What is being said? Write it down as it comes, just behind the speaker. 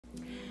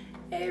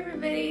Hey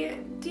everybody,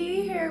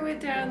 Dee here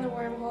with Down the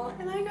Wormhole,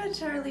 and I got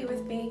Charlie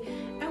with me,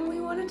 and we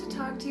wanted to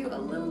talk to you a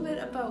little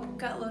bit about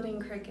gut-loading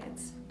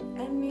crickets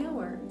and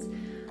mealworms,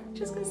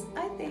 just because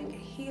I think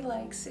he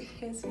likes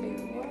his food.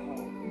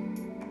 Whoa.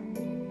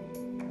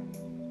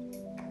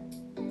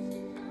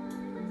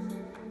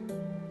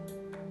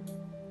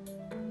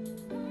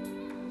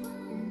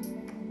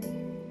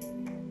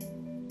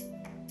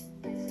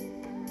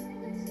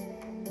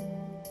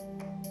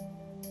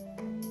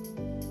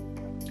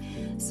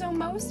 So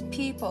most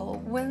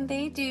people, when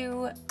they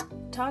do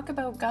talk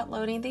about gut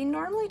loading, they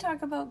normally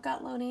talk about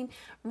gut loading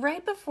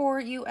right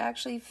before you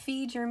actually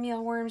feed your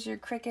mealworms, your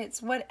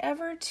crickets,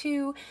 whatever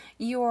to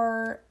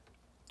your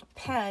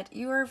pet.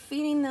 You are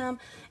feeding them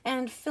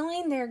and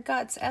filling their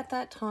guts at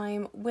that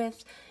time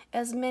with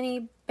as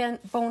many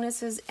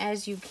bonuses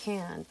as you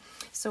can.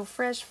 So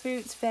fresh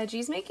fruits,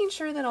 veggies, making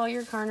sure that all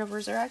your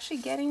carnivores are actually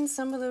getting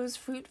some of those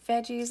fruit,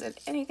 veggies, and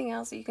anything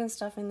else that you can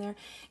stuff in there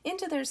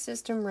into their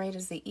system right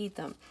as they eat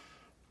them.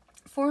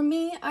 For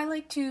me, I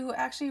like to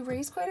actually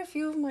raise quite a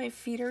few of my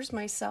feeders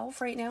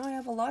myself. Right now I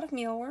have a lot of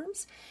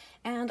mealworms,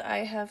 and I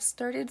have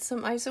started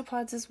some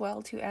isopods as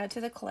well to add to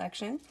the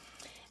collection.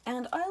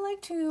 And I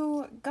like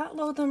to gut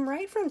load them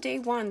right from day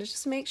one to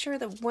just make sure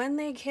that when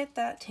they hit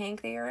that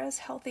tank, they are as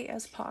healthy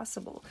as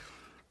possible.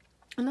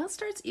 And that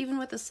starts even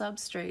with the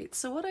substrate.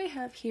 So what I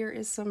have here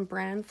is some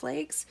bran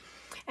flakes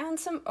and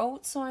some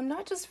oats. So I'm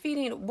not just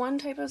feeding one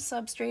type of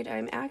substrate,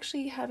 I'm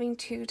actually having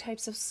two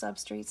types of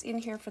substrates in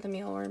here for the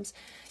mealworms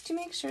to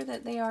make sure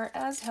that they are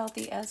as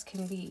healthy as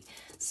can be.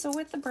 So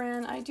with the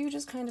bran, I do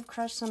just kind of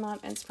crush some up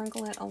and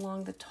sprinkle it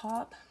along the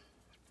top.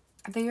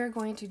 They are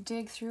going to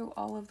dig through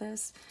all of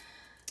this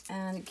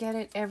and get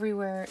it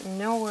everywhere,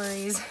 no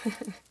worries.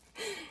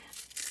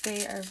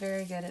 They are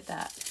very good at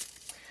that.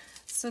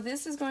 So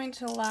this is going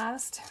to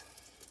last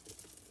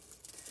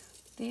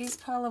these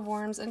pile of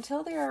worms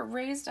until they are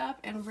raised up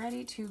and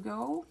ready to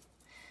go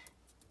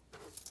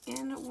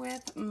in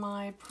with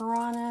my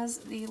piranhas,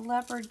 the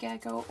leopard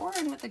gecko, or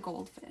in with the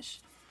goldfish.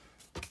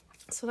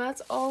 So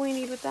that's all we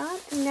need with that.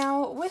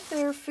 Now with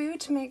their food,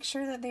 to make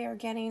sure that they are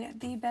getting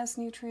the best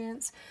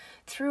nutrients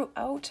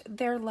throughout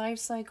their life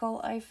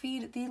cycle, I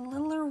feed the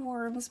littler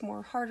worms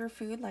more harder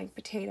food like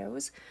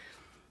potatoes,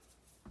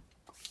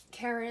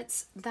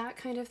 carrots, that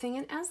kind of thing.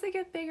 And as they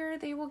get bigger,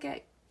 they will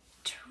get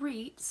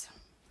treats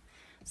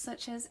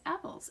such as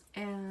apples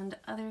and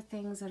other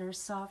things that are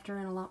softer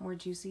and a lot more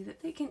juicy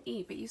that they can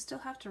eat, but you still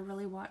have to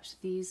really watch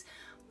these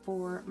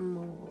for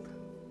mold.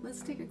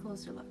 Let's take a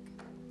closer look.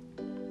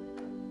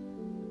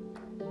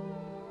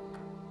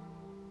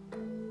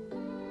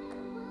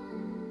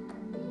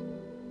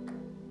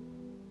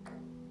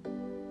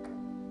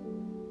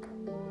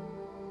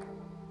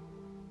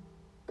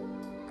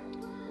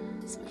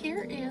 So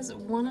here is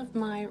one of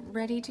my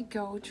ready to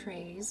go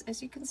trays.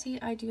 As you can see,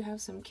 I do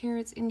have some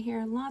carrots in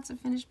here, lots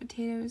of finished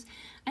potatoes,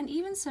 and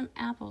even some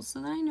apples,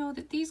 so that I know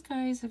that these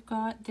guys have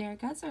got their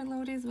guts are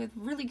loaded with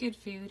really good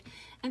food,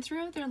 and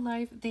throughout their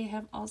life they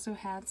have also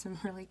had some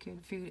really good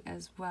food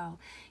as well.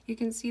 You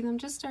can see them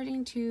just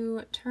starting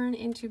to turn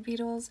into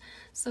beetles,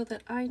 so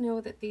that I know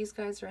that these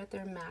guys are at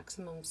their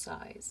maximum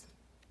size.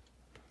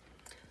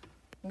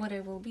 What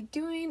I will be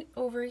doing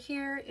over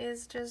here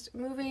is just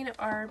moving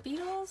our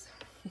beetles.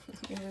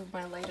 Let me move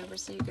my light over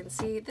so you can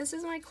see. This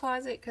is my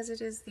closet because it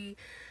is the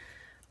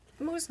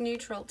most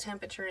neutral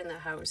temperature in the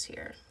house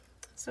here.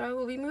 So I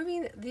will be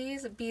moving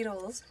these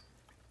beetles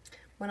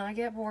when I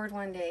get bored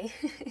one day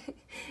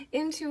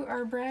into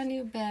our brand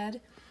new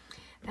bed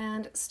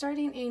and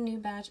starting a new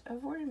batch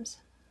of worms.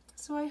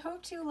 So I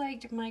hope you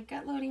liked my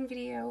gut loading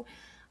video.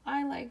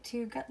 I like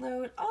to gut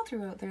load all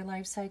throughout their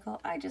life cycle.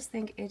 I just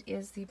think it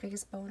is the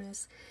biggest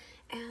bonus.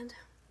 And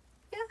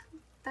yeah,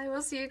 I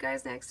will see you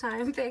guys next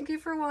time. Thank you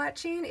for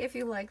watching. If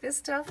you like this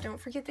stuff, don't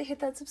forget to hit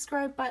that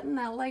subscribe button,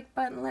 that like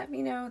button. Let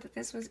me know that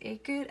this was a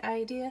good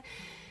idea.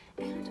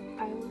 And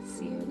I will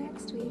see you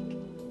next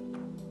week.